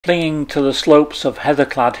Clinging to the slopes of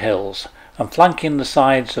heather-clad hills and flanking the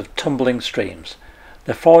sides of tumbling streams,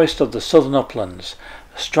 the forest of the Southern Uplands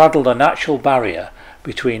straddled a natural barrier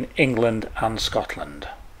between England and Scotland.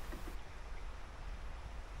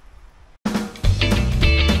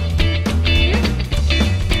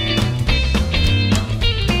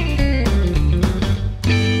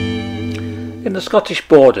 In the Scottish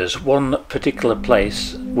borders, one particular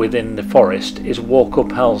place within the forest is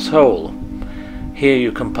Wauchope Hole. Here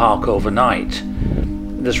you can park overnight.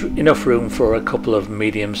 There's enough room for a couple of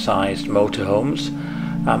medium-sized motorhomes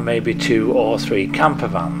and maybe 2 or 3 camper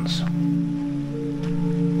vans.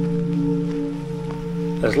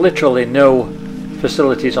 There's literally no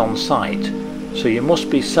facilities on site, so you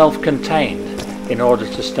must be self-contained in order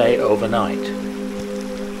to stay overnight.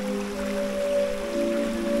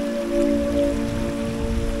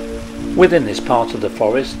 Within this part of the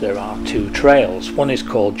forest there are 2 trails. One is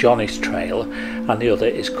called Johnny's Trail and the other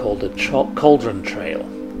is called the Cauldron Trail.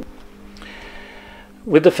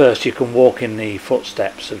 With the first you can walk in the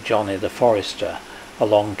footsteps of Johnny the Forester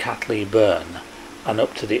along Catley Burn and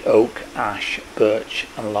up to the oak, ash, birch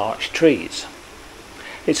and larch trees.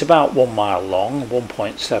 It's about 1 mile long,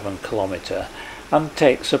 1.7 kilometre, and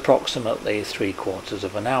takes approximately 3/4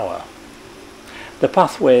 of an hour. The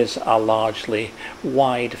pathways are largely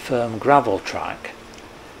wide, firm gravel track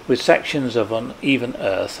with sections of uneven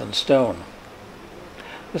earth and stone.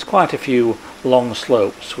 There's quite a few long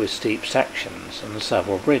slopes with steep sections and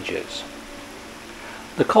several bridges.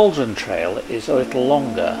 The Cauldron Trail is a little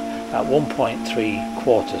longer at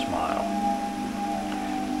 1.75 mile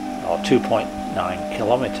or 2.9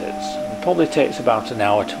 kilometres and probably takes about an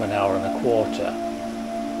hour to an hour and a quarter.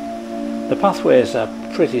 The pathways are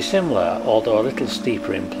pretty similar, although a little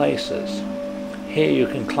steeper in places. Here you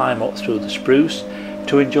can climb up through the spruce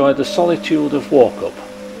to enjoy the solitude of Wauchope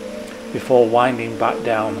before winding back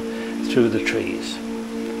down through the trees,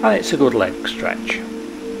 and it's a good length stretch.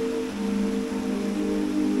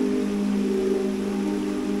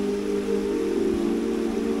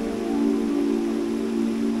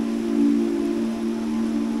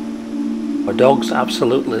 Our dogs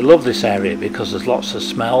absolutely love this area because there's lots of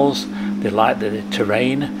smells, they like the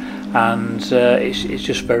terrain, and it's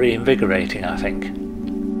just very invigorating, I think.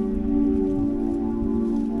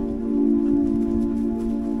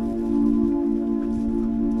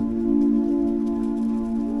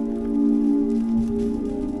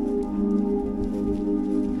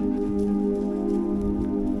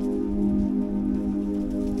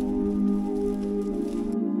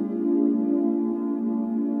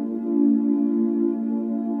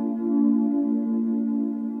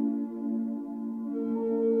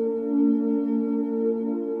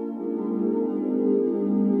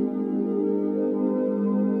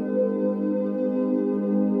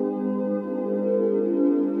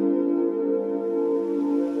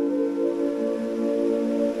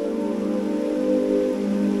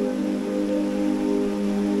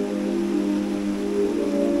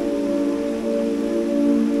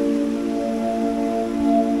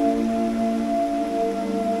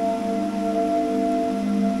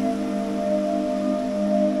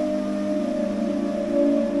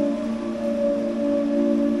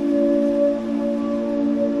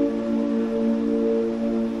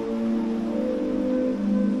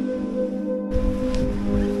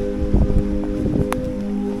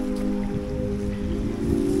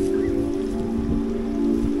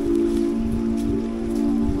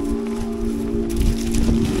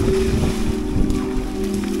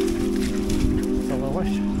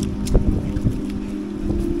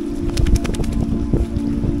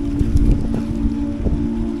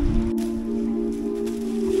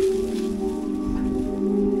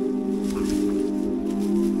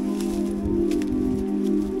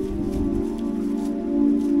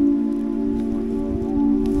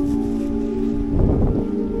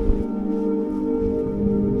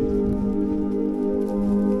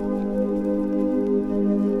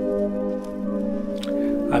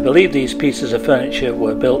 I believe these pieces of furniture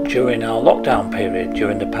were built during our lockdown period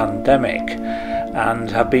during the pandemic and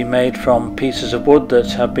have been made from pieces of wood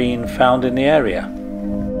that have been found in the area.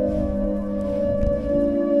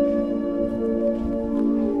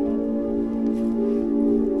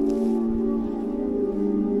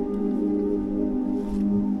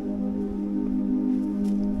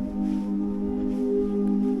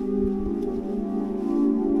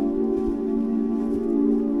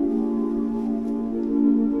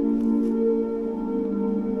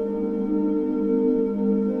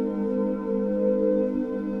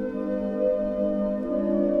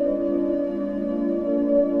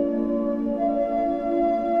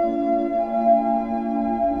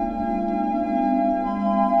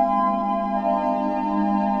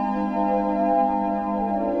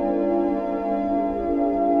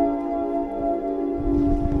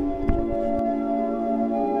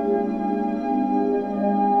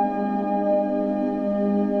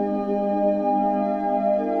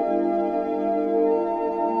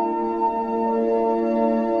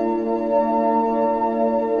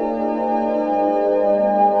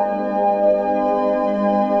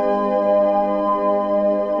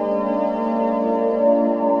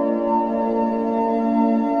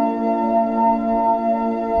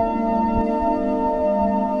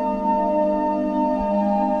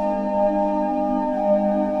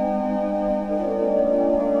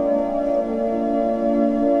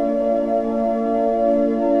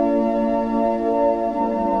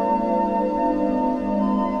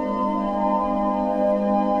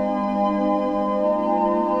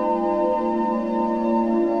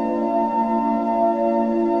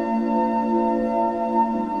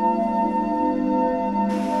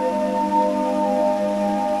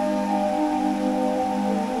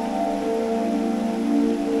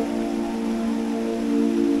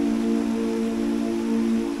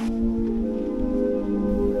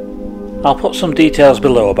 I'll put some details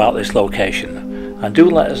below about this location, and do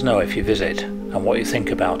let us know if you visit and what you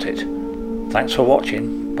think about it. Thanks for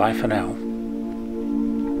watching. Bye for now.